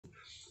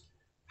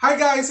Hi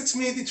guys, it's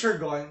me,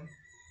 Teacher Gon.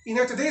 In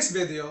our today's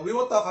video, we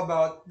will talk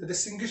about the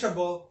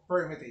distinguishable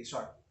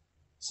permutation.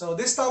 So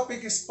this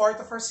topic is part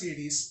of our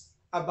series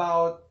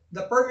about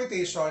the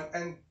permutation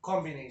and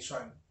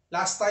combination.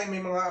 Last time,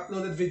 may mga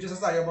uploaded videos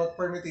na tayo about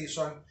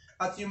permutation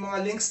at yung mga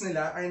links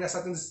nila ay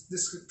nasa ating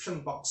description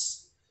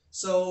box.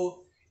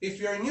 So, if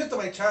you're new to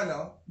my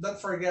channel,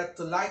 don't forget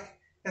to like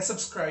and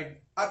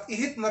subscribe at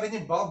i-hit na rin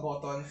yung bell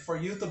button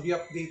for you to be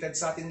updated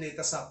sa ating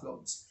latest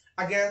uploads.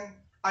 Again,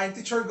 I'm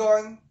Teacher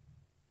Gon.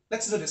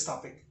 Let's do this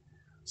topic.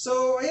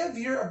 So, I have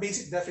here a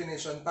basic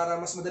definition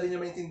para mas madali niyo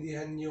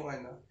maintindihan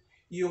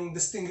yung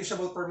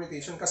distinguishable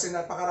permutation kasi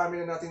napakarami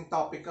na nating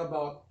topic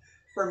about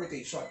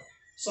permutation.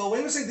 So,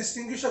 when we say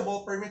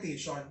distinguishable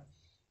permutation,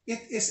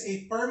 it is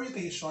a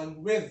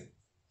permutation with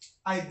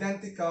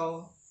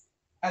identical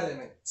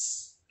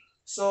elements.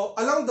 So,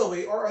 along the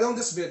way or along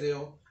this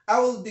video,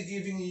 I will be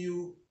giving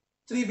you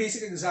three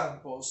basic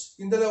examples.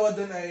 Yung dalawa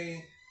dun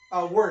ay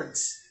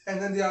words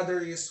and then the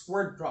other is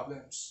word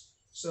problems.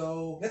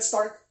 So, let's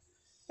start.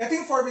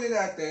 Ito yung formula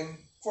natin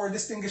for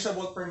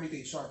distinguishable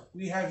permutation.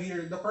 We have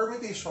here the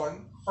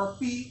permutation or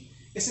P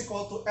is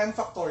equal to n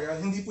factorial.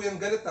 Hindi po yung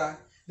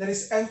galita. That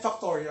is n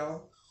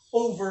factorial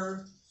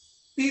over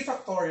P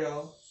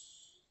factorial,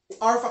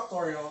 R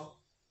factorial,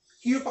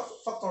 Q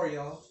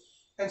factorial,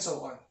 and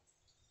so on.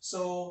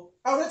 So,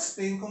 I will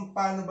explain kung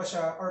paano ba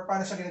siya or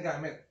paano siya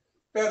ginagamit.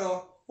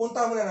 Pero,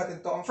 punta muna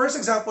natin to. Ang first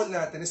example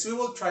natin is we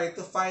will try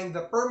to find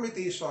the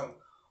permutation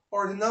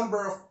or the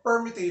number of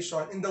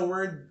permutation in the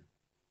word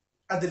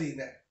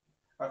Adelina.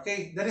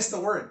 Okay, that is the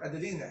word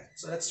Adelina.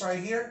 So let's try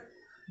here.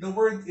 The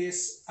word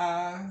is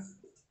Adelina.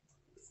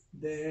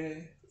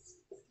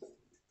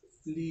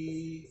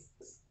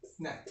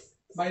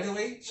 By the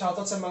way,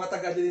 shoutout sa mga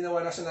taga-Adelina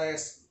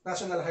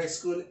National High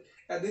School.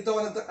 Dito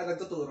ako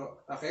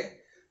nagtuturo.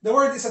 Okay? The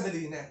word is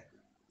Adelina.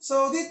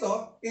 So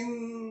dito,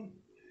 in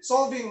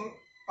solving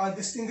a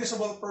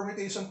distinguishable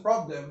permutation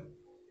problem,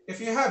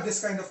 if you have this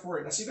kind of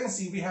word, as you can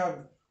see, we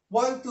have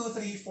 1, 2,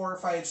 3,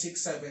 4, 5,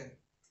 6, 7.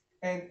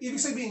 And ibig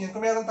sabihin yun,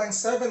 kung meron tayong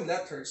 7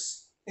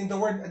 letters in the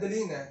word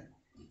Adelina,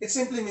 it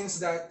simply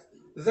means that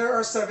there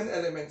are 7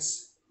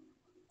 elements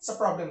sa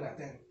problem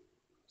natin.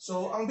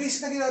 So, ang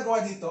basic na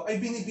ginagawa dito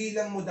ay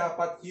binibilang mo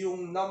dapat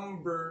yung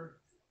number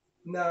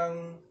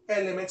ng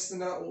elements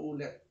na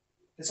nauulit.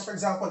 So, for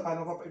example,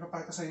 paano ko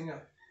ipapakita sa inyo?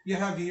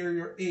 You have here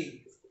your A.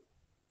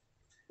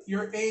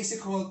 Your A is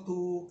equal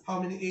to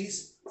how many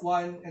A's?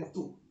 1 and 2.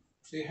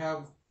 So, you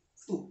have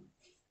 2.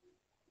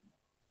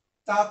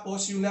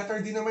 Tapos, yung letter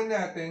D naman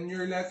natin,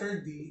 your letter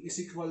D is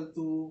equal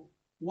to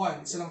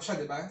 1. Isa lang siya,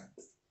 di ba?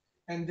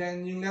 And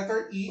then, yung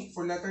letter E,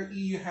 for letter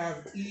E, you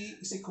have E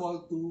is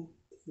equal to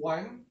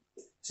 1.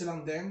 Isa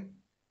lang din.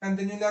 And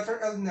then, yung letter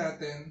L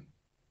natin,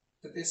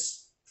 that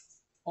is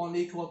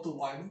only equal to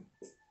 1.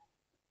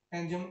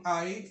 And yung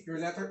I, your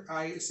letter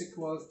I is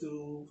equal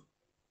to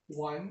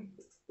 1.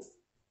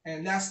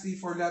 And lastly,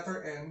 for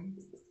letter N,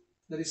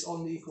 that is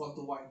only equal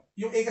to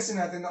 1. Yung A kasi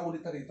natin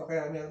naulit na dito,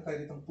 kaya meron tayo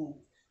ditong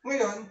 2.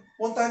 Ngayon,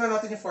 puntahan na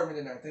natin yung formula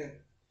natin.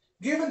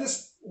 Given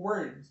this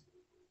word,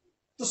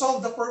 to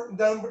solve the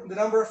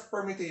number of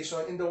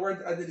permutation in the word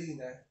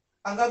Adelina,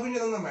 ang gagawin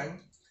nyo lang naman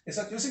is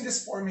that using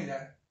this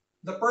formula,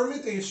 the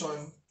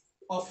permutation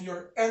of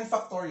your n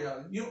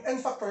factorial, yung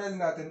n factorial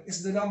natin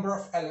is the number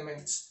of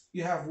elements.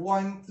 You have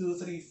 1,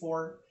 2, 3,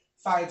 4,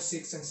 5,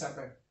 6, and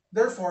 7.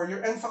 Therefore,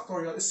 your n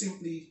factorial is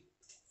simply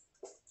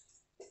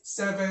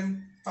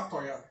 7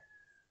 factorial.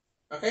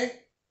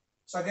 Okay?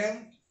 So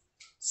again,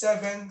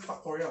 7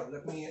 factorial.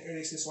 Let me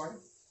erase this one.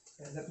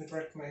 And let me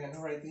correct my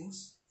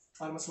writings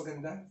para mas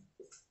maganda.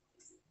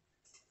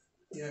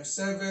 You have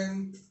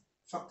 7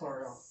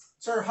 factorial.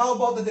 Sir, how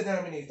about the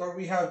denominator?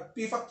 We have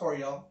P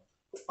factorial,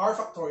 R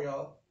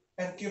factorial,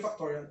 and Q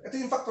factorial. Ito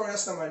yung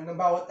factorials naman ng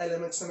bawat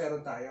elements na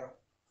meron tayo.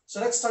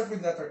 So let's start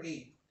with letter A.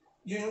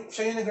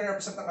 Siya yung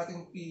nag-represent ng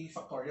ating P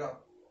factorial.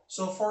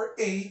 So for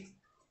A,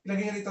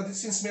 ilagay nyo dito,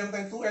 since meron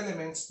tayong 2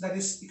 elements, that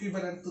is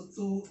equivalent to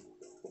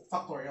 2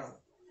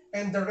 factorial.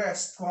 And the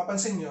rest, kung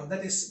mapansin nyo,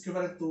 that is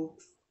equivalent to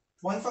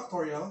 1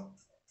 factorial,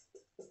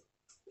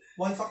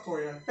 1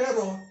 factorial.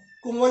 Pero,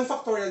 kung 1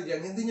 factorial yan,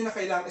 hindi nyo na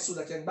kailangan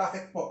isulat yan.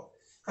 Bakit po?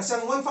 Kasi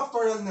ang 1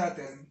 factorial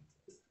natin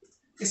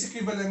is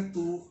equivalent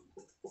to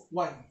 1.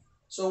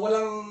 So,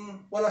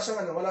 wala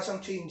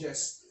siyang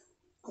changes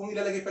kung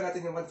ilalagay pa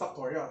natin yung 1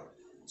 factorial.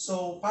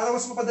 So, para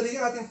mas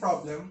mapadali ang ating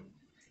problem,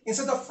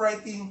 instead of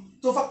writing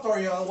 2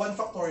 factorial, 1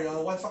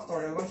 factorial, 1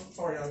 factorial, 1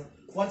 factorial,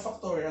 1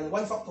 factorial,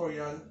 1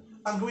 factorial,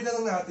 ang gawin na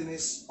lang natin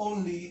is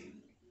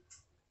only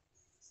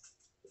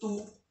 2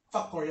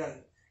 factorial.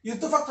 Yung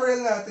 2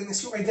 factorial natin is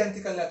yung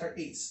identical letter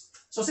A's.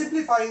 So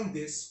simplifying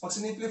this, pag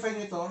sinimplify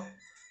nyo ito,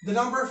 the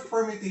number of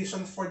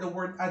permutation for the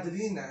word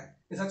Adelina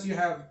is that you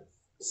have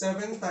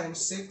 7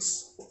 times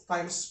 6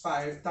 times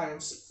 5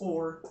 times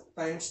 4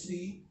 times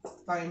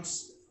 3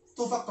 times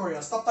 2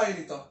 factorial. Stop tayo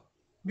dito.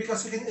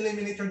 Because we can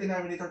eliminate your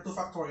denominator 2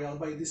 factorial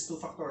by this 2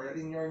 factorial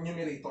in your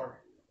numerator.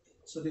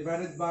 So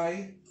divided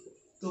by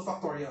 2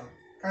 factorial.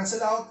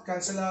 Cancel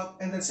out,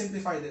 and then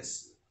simplify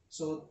this.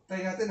 So,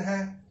 try natin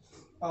ha.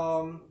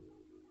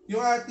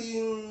 yung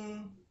ating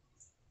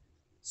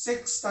 6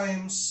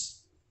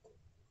 times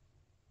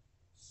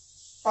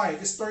 5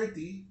 is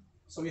 30.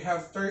 So we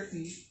have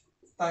 30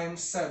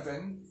 times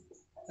 7,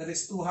 that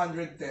is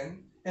 210.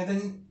 And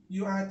then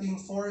yung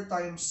ating 4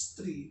 times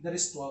 3, that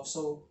is 12.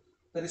 So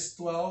that is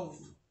 12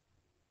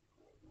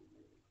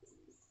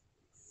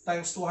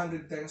 times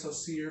 210. So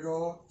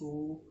 0,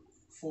 2,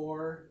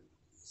 4,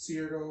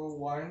 0,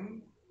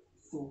 1,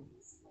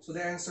 2. So the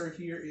answer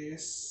here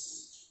is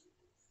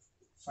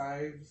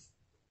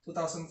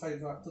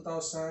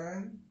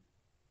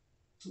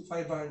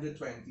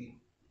 2,520.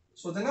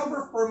 So the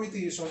number of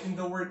permutation in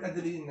the word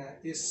Adelina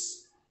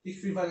is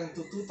equivalent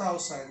to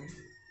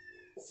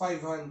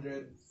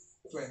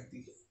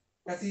 2,520.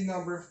 Ito yung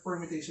number of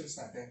permutations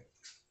natin.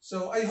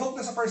 So I hope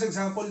na sa first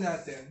example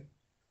natin,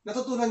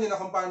 natutunan nyo na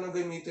kung paano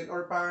gamitin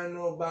or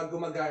paano ba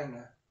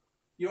gumagana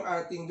yung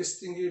ating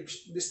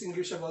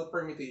distinguishable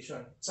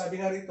permutation. Sabi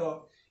nga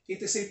rito,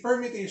 it is a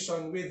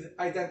permutation with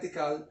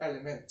identical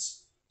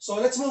elements. So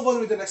let's move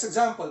on with the next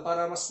example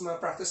para mas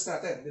ma-practice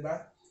natin, di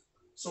ba?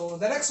 So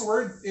the next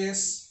word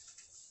is,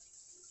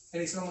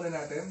 erase lang muna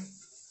natin.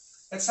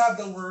 Let's have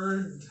the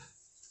word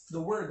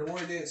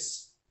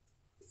is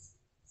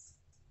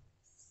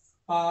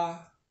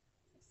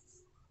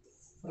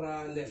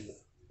parallel.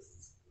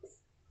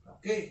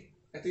 Okay,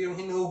 ito yung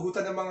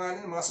hinuhugutan ng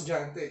mga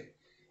estudyante.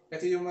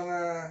 Ito yung mga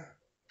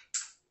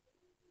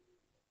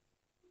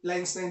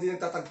lines na hindi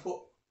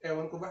nagtatagpo.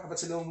 Ewan ko ba,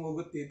 ba't sila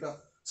humuhugot dito?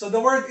 So the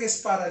word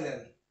is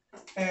parallel.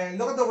 And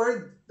look at the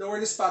word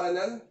is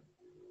parallel.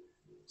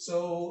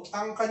 So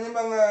ang kanyang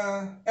mga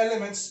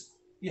elements,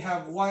 you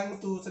have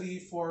 1, 2, 3,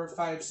 4,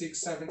 5, 6,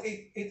 7,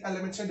 8. 8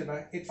 elements yan, di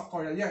ba? 8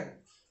 factorial yan.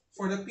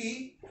 For the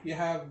P, you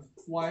have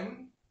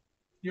 1.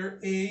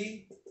 Your A,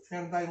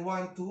 meron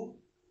tayong 1,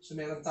 2. So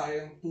meron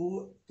tayong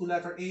 2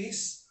 letter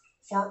A's.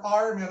 For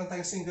R, meron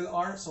tayong single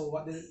R. So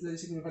what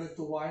is equivalent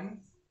to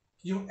 1.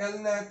 Yung L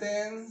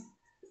natin,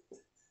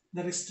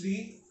 that is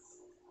 3.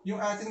 Yung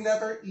ating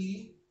letter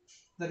E,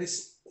 that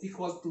is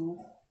equal to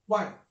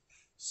 1.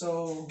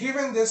 So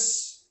given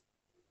this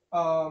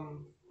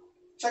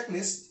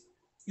checklist,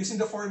 using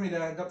the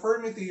formula, the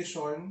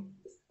permutation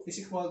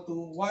is equal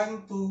to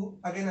 1,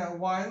 2, again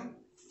 1,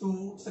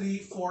 2, 3,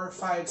 4,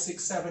 5,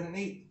 6, 7, and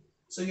 8.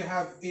 So you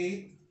have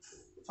 8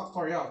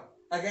 factorial.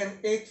 Again,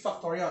 8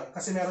 factorial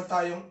kasi meron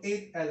tayong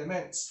 8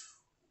 elements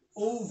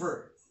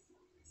over.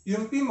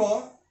 Yung P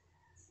mo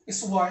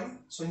is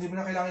 1, so hindi mo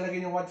na kailangan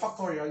ilagay yung 1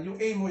 factorial. Yung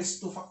A mo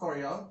is 2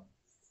 factorial.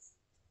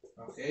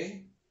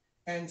 Okay?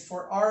 And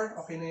for R,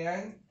 okay na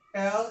yan.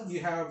 L,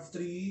 you have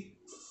 3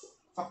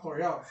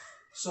 factorial.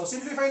 So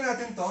simplify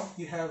natin to.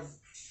 You have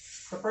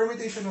the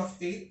permutation of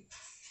 8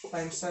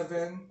 times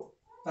 7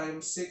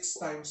 times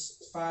 6 times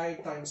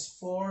 5 times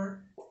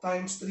 4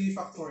 times 3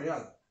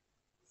 factorial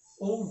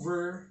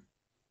over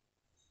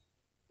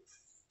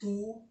 2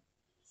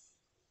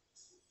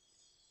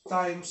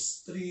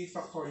 times 3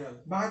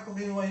 factorial. Bakit ko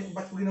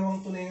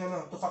ginawang tunay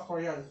ng 2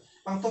 factorial?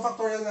 Ang 2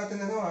 factorial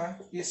natin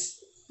is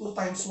 2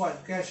 times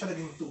 1. Kaya siya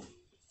naging 2.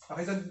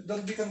 Okay,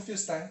 don't be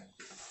confused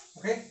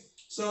Okay?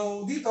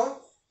 So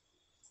dito,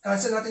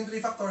 cancel natin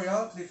 3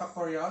 factorial, 3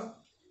 factorial.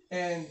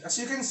 And as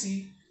you can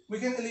see, we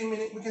can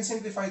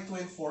simplify 2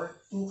 and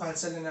 4. 2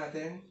 cancel na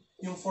natin.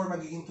 Yung 4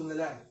 magiging 2 na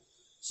lang.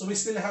 So we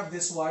still have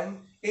this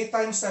one. 8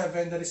 times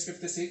 7, that is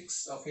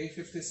 56. Okay,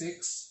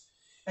 56.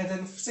 And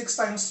then 6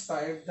 times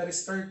 5, that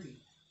is 30.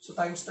 So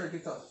times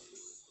 30 to.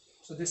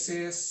 So this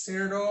is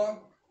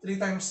 0. 3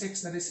 times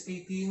 6, that is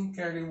 18.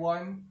 Carry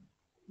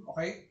 1.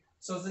 Okay?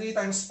 So 3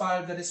 times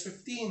 5, that is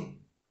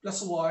 15. Plus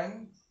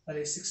 1, that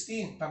is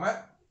 16.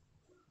 Tama?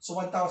 So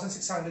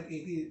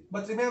 1,680.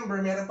 But remember,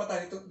 meron pa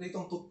tayo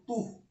ditong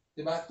 2.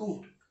 Diba?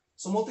 2.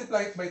 So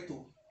multiply it by 2.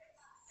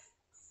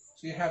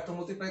 So you have to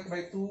multiply it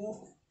by 2.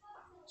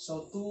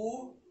 So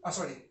 2,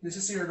 this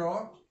is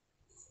 0.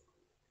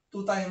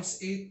 2 times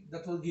 8,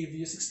 that will give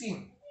you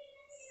 16.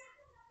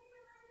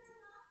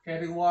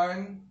 Carry 1,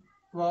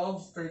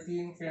 12,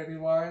 13, carry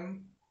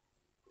 1,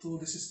 2,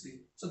 this is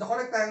 3. So the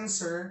correct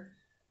answer,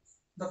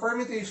 the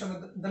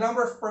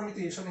number of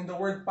permutation in the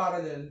word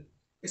parallel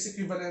is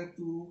equivalent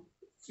to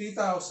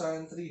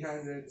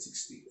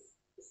 3,360.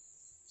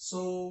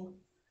 So,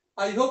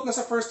 I hope na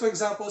sa first 2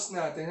 examples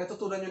natin,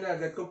 natutunan nyo na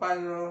agad kung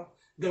paano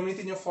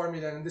gamitin yung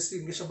formula ng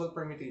distinguishable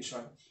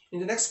permutation.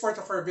 In the next part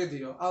of our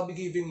video, I'll be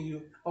giving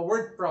you a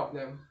word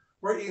problem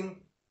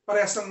wherein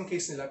parehas lang yung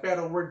case nila,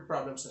 pero word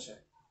problems na siya.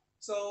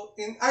 So,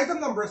 in item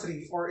number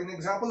 3, or in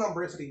example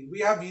number 3, we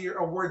have here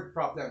a word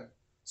problem.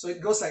 So,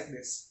 it goes like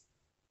this.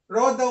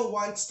 Rhoda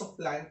wants to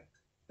plant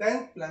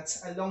 10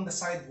 plants along the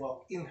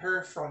sidewalk in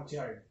her front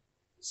yard.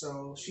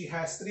 So, she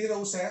has 3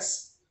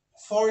 roses,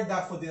 4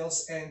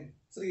 daffodils, and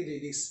 3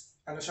 lilies.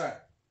 Ano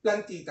siya?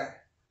 Plantita.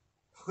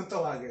 Kung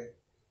tawagin.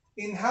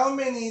 In how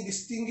many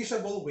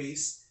distinguishable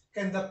ways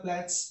can the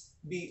plants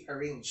be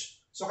arranged?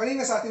 So,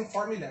 kanina sa ating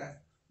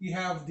formula, we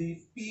have the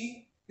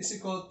P is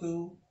equal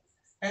to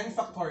N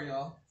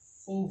factorial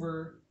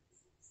over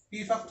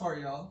P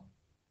factorial,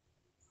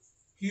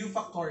 Q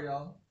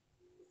factorial,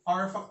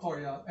 R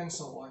factorial, and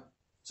so on.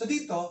 So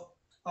dito,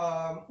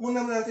 una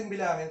na natin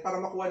bilangin para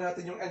makuha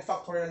natin yung n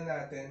factorial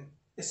natin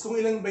is kung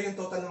ilan ba yung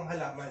total ng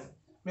halaman.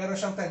 Meron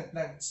siyang 10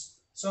 plants.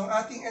 So, ang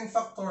ating n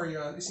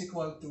factorial is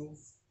equal to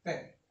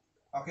 10.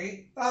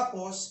 Okay?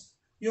 Tapos,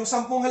 yung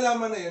 10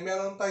 halaman na yun,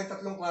 meron tayong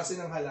tatlong klase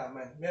ng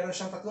halaman. Meron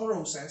siyang tatlong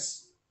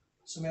roses.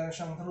 So, meron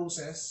siyang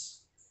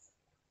roses.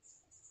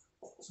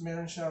 So,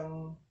 meron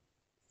siyang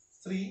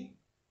 3.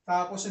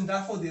 Tapos, yung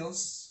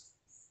daffodils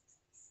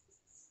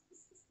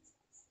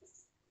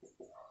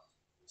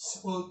is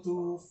equal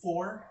to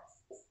 4.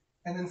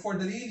 And then for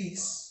the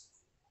lilies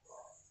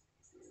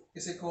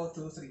is equal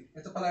to 3.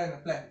 Ito pala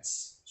yun,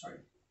 plants. Sorry.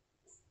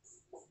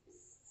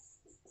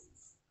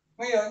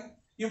 Ngayon,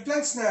 yung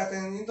plants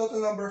natin, yung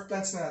total number of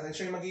plants natin,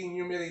 siya yung magiging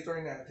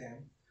numerator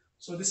natin.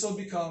 So this will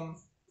become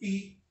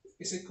P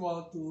is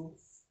equal to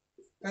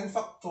 10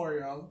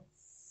 factorial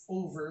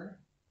over,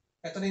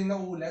 ito na yung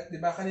naulit, di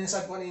ba? Kanina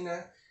sabi ko kanina,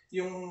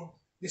 yung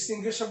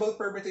distinguishable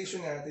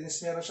permutation natin is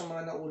meron siyang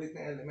mga naulit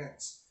na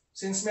elements.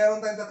 Since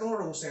meron tayong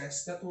tatlong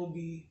roses, that will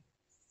be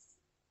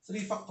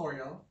 3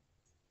 factorial.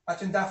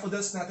 At yung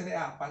daffodils natin ay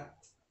 4.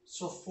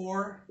 So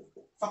 4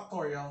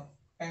 factorial.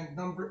 And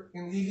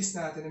yung lilies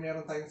natin ay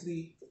meron tayong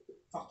 3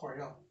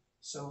 factorial.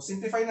 So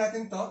simplify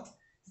natin to.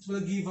 It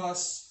will give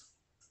us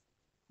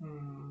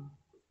 10,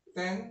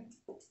 9,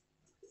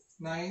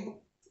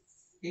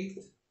 8,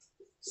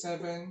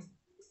 7,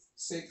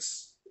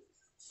 6,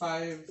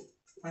 5,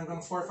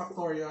 hanggang 4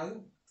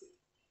 factorial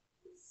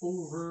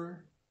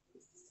over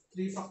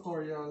 3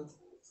 factorial,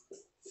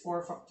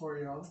 4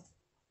 factorial.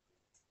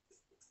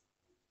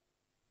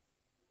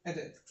 And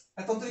then,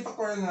 itong 3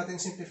 factorial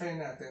natin, simplify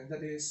natin.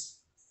 That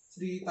is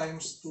 3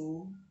 times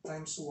 2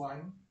 times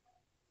 1.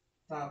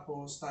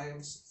 Tapos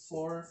times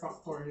 4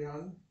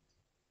 factorial.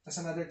 Tapos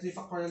another 3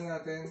 factorial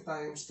natin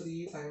times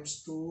 3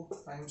 times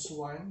 2 times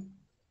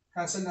 1.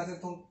 Cancel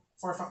natin itong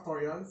 4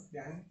 factorial.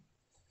 Yan.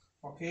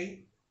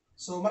 Okay?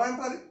 So, marami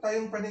pa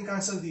tayong pwedeng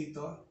cancel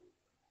dito.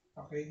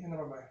 Okay?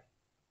 Ano ba ba?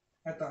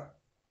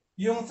 Ito.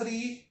 Yung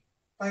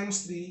 3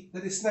 times 3,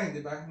 that is 9,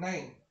 di ba?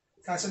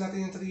 9. Cancel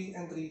natin yung 3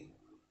 and 3.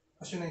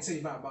 Tapos yung 9 sa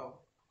ibabaw.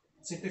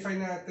 Simplify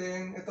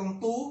natin. Itong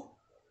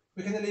 2,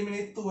 we can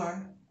eliminate 2 ha.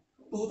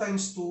 2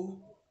 times 2,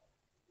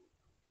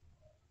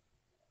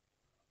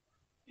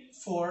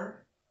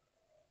 4.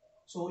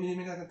 So,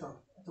 eliminate natin ito.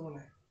 Ito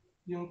muna.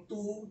 Yung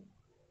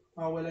 2,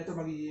 wala ito,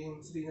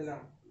 magiging 3 na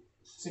lang.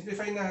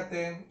 Simplify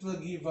natin. It will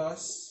give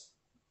us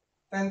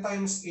 10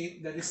 times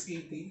 8, that is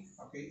 80.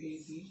 Okay,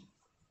 80.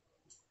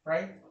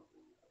 Right?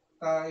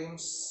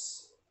 Times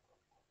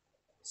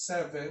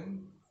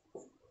 7.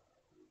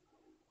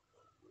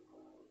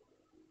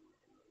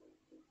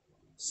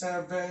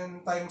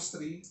 7 times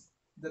 3,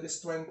 that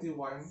is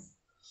 21.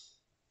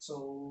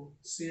 So,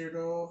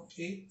 0,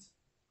 8.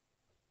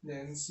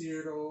 Then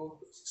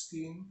 0,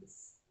 16.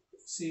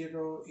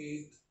 0,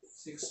 8,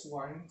 6,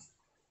 1.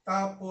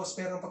 Tapos,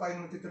 meron pa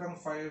tayong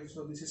natitirang 5.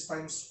 So, this is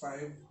times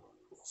 5.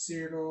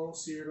 0,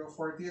 0,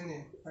 40 yan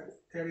eh.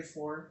 Carry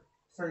 4.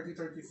 30,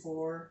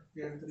 34.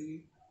 Then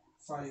 3,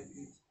 5,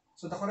 8.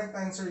 So, the correct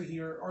answer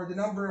here, or the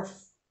number of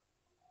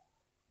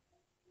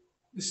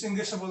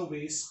distinguishable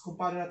ways kung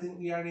paano natin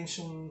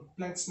i-arrange yung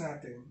plants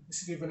natin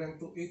is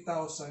equivalent to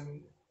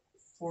 8,400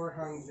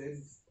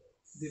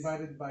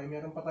 divided by,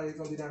 meron pa tayo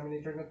itong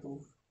denominator na 2.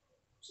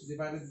 So,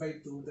 divided by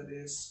 2, that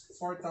is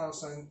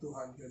 4,200.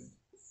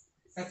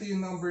 Ito yung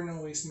number ng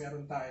ways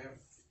meron tayo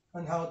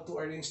on how to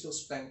arrange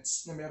those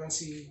plants na meron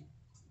si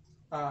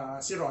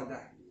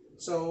Rhoda.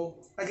 So,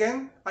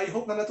 again, I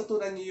hope na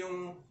natutunan niyo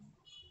yung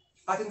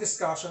ating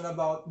discussion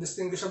about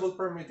distinguishable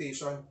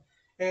permutation.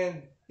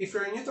 And if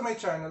you're new to my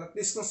channel,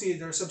 please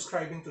consider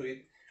subscribing to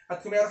it.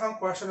 At kung meron kang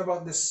question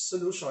about this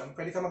solution,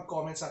 pwede ka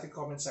mag-comment sa ating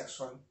comment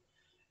section.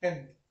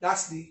 And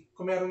lastly,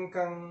 kung meron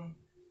kang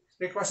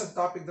requested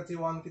topic that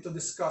you want me to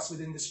discuss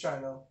within this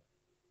channel,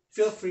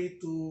 feel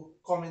free to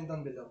comment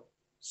down below.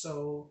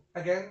 So,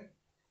 again,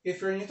 if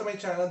you're new to my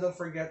channel, don't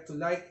forget to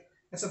like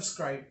and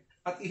subscribe.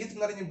 At i-hit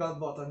mo na rin yung bell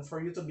button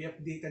for you to be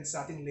updated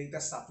sa ating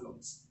latest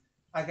uploads.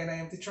 Again, I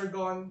am Teacher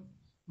Gon.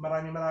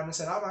 Maraming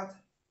salamat.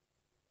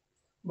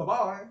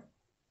 Bye-bye!